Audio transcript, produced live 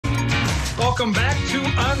Welcome back to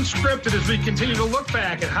Unscripted as we continue to look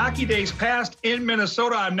back at hockey days past in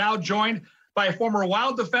Minnesota. I'm now joined by a former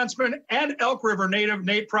Wild defenseman and Elk River native,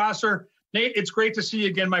 Nate Prosser. Nate, it's great to see you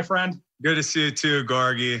again, my friend. Good to see you too,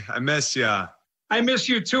 Gorgie. I miss you. I miss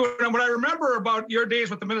you too. And what I remember about your days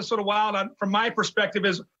with the Minnesota Wild, from my perspective,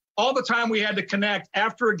 is all the time we had to connect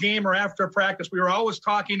after a game or after a practice. We were always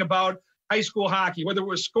talking about high school hockey, whether it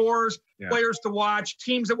was scores, players to watch,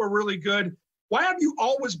 teams that were really good. Why have you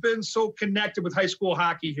always been so connected with high school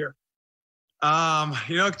hockey here?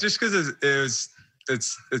 Just because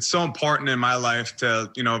it's so important in my life to,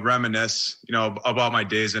 reminisce, about my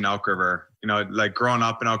days in Elk River. Like growing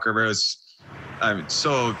up in Elk River is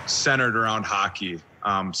so centered around hockey.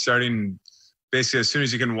 Starting basically as soon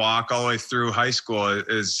as you can walk all the way through high school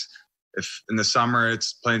is, if in the summer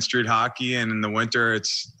it's playing street hockey, and in the winter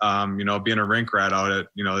it's, being a rink rat out at,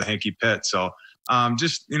 the Hankey Pit. So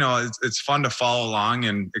it's fun to follow along,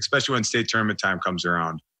 and especially when state tournament time comes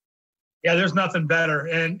around. Yeah, there's nothing better.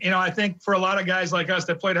 And, I think for a lot of guys like us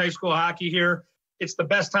that played high school hockey here, it's the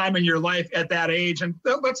best time in your life at that age. And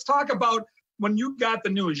let's talk about when you got the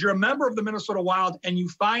news. You're a member of the Minnesota Wild, and you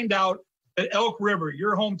find out that Elk River,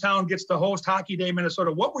 your hometown, gets to host Hockey Day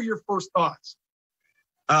Minnesota. What were your first thoughts?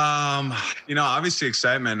 Obviously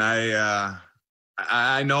excitement.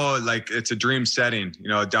 I know, like, it's a dream setting,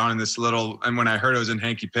 down in this little, and when I heard it was in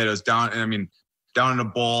Hankey Pit, it was down in a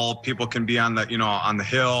bowl. People can be on the, on the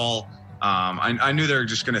hill. I knew they were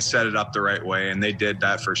just going to set it up the right way, and they did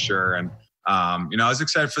that for sure. And, I was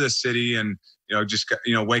excited for the city, and, just,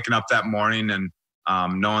 waking up that morning and,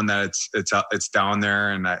 knowing that it's down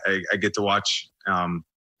there, and I get to watch it on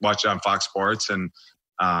Fox Sports, and,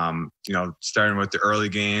 starting with the early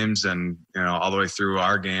games and, all the way through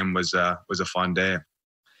our game was a fun day.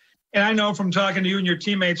 And I know from talking to you and your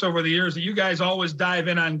teammates over the years that you guys always dive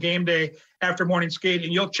in on game day after morning skate,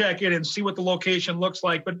 and you'll check in and see what the location looks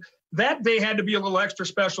like. But that day had to be a little extra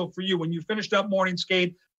special for you when you finished up morning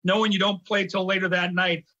skate, knowing you don't play till later that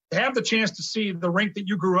night, to have the chance to see the rink that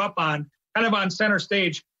you grew up on, kind of on center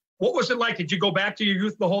stage. What was it like? Did you go back to your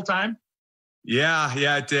youth the whole time? Yeah,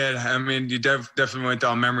 it did. You definitely went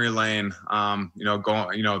down memory lane.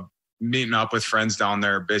 Meeting up with friends down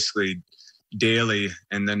there basically daily,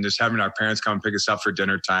 and then just having our parents come pick us up for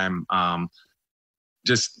dinner time.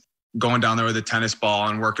 Just going down there with a tennis ball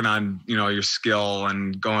and working on, your skill,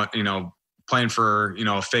 and going, playing for,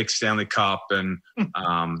 a fake Stanley Cup, and,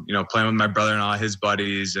 playing with my brother and all his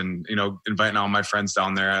buddies, and, inviting all my friends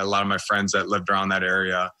down there. A lot of my friends that lived around that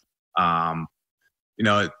area.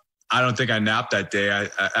 I don't think I napped that day.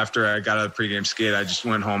 After I got out of the pregame skate, I just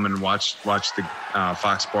went home and watched the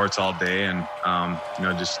Fox Sports all day, and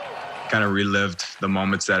just kind of relived the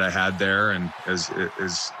moments that I had there. And it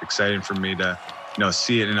was exciting for me to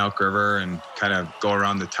see it in Elk River and kind of go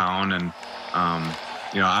around the town. And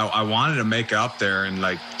I wanted to make it up there and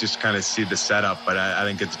just kind of see the setup, but I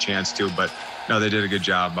didn't get the chance to. But they did a good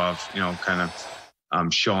job of kind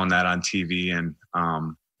of showing that on TV, and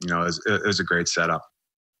it was a great setup.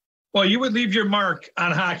 Well, you would leave your mark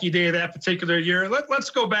on Hockey Day that particular year. Let's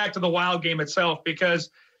go back to the Wild game itself, because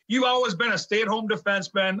you've always been a stay-at-home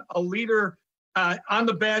defenseman, a leader on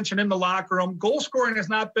the bench and in the locker room. Goal scoring has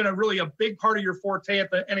not been really a big part of your forte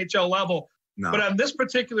at the NHL level. No. But on this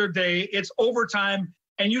particular day, it's overtime,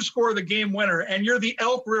 and you score the game winner, and you're the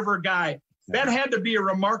Elk River guy. That had to be a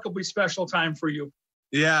remarkably special time for you.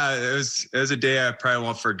 Yeah, it was a day I probably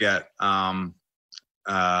won't forget.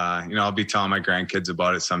 I'll be telling my grandkids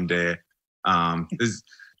about it someday. I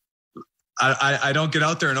don't get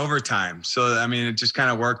out there in overtime. So, it just kind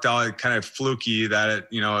of worked out, kind of fluky that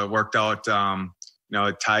it worked out, a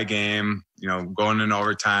tie game, going in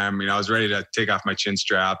overtime. I was ready to take off my chin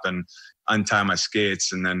strap and untie my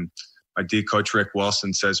skates. And then my D coach, Rick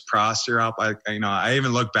Wilson, says, "Pross, you're up." I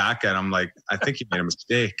even look back at him like, I think he made a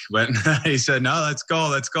mistake. But he said, "No, let's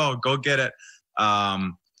go, go get it."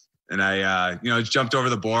 And I, jumped over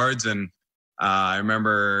the boards, and I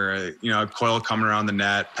remember, Coyle coming around the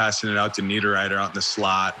net, passing it out to Niederreiter out in the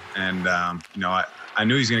slot. And, I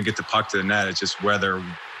knew he was going to get the puck to the net. It's just where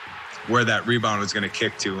that rebound was going to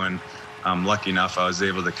kick to. And lucky enough, I was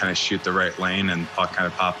able to kind of shoot the right lane, and puck kind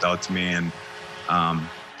of popped out to me. And,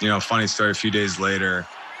 funny story, a few days later,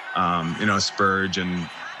 Spurge and,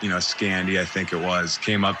 Scandy, I think it was,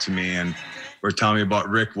 came up to me and were telling me about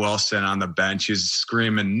Rick Wilson on the bench. He was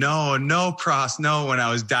screaming, no, Pross, no, when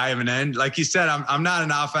I was diving in. Like he said, I'm not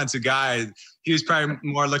an offensive guy. He was probably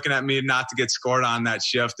more looking at me not to get scored on that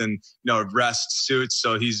shift, and, rest suits,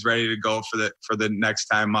 so he's ready to go for the next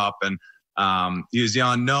time up. And he was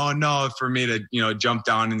yelling, no, for me to, jump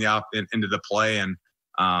down into the play, and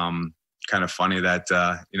kind kind of funny that,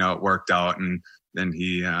 it worked out. And then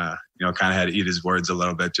he, kind of had to eat his words a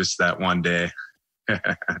little bit just that one day.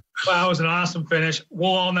 Wow, it was an awesome finish.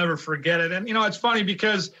 We'll all never forget it. And, it's funny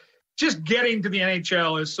because just getting to the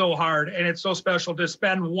NHL is so hard, and it's so special to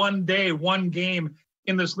spend one day, one game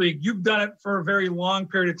in this league. You've done it for a very long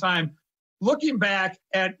period of time. Looking back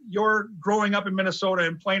at your growing up in Minnesota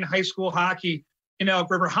and playing high school hockey in Elk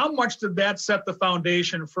River, how much did that set the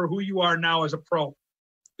foundation for who you are now as a pro?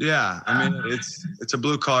 Yeah, I mean, it's a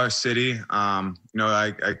blue collar city. I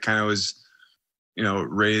kind of was,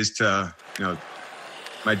 raised to,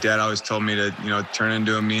 my dad always told me to, turn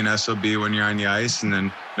into a mean SOB when you're on the ice, and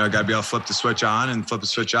then, got to be able to flip the switch on and flip the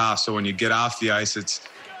switch off. So when you get off the ice, it's,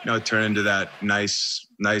 turn into that nice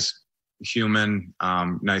human,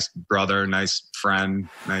 nice brother, nice friend,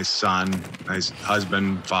 nice son, nice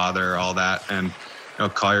husband, father, all that. And,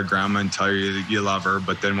 call your grandma and tell her you love her.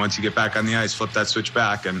 But then once you get back on the ice, flip that switch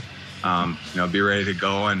back and, be ready to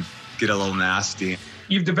go and get a little nasty.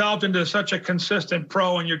 You've developed into such a consistent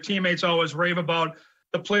pro, and your teammates always rave about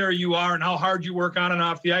the player you are and how hard you work on and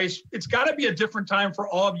off the ice. It's got to be a different time for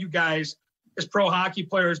all of you guys as pro hockey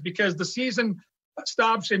players, because the season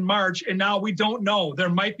stops in March, and now we don't know. There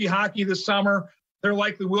might be hockey this summer. There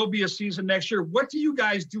likely will be a season next year. What do you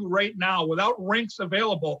guys do right now without rinks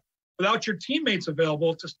available, without your teammates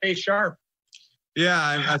available, to stay sharp? Yeah,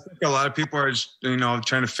 I think a lot of people are,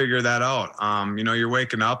 trying to figure that out. You're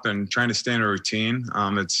waking up and trying to stay in a routine.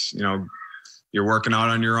 It's, you're working out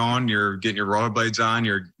on your own. You're getting your rollerblades on.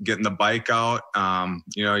 You're getting the bike out.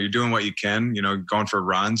 You're doing what you can, going for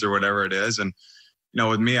runs or whatever it is. And,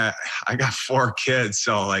 with me, I got 4 kids.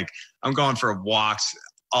 So, I'm going for walks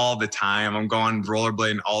all the time. I'm going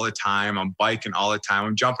rollerblading all the time. I'm biking all the time.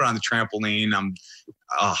 I'm jumping on the trampoline.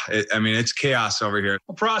 It's chaos over here.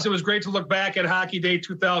 Well, Pross, it was great to look back at Hockey Day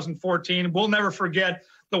 2014. We'll never forget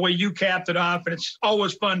the way you capped it off, and it's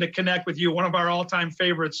always fun to connect with you, one of our all-time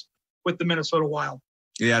favorites with the Minnesota Wild.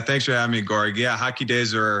 Yeah, thanks for having me, Gorg. Yeah, Hockey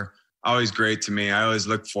Days are always great to me. I always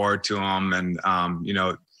look forward to them, and,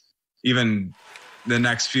 even the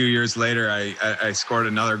next few years later, I scored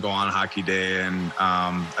another goal on Hockey Day, and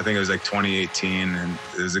I think it was 2018, and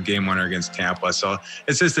it was a game winner against Tampa. So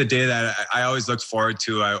it's just a day that I always look forward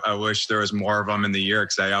to. I wish there was more of them in the year,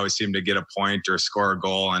 because I always seem to get a point or score a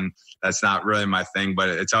goal, and that's not really my thing, but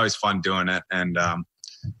it's always fun doing it, and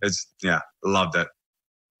loved it.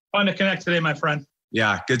 Fun to connect today, my friend.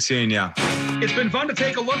 Yeah, good seeing you. It's been fun to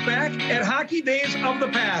take a look back at Hockey Days of the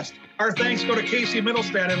past. Our thanks go to Casey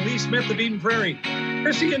Middlestad and Lee Smith of Eden Prairie,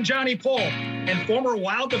 Chrissy and Johnny Pohl, and former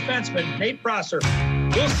Wild defenseman Nate Prosser.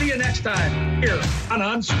 We'll see you next time here on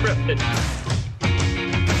Unscripted.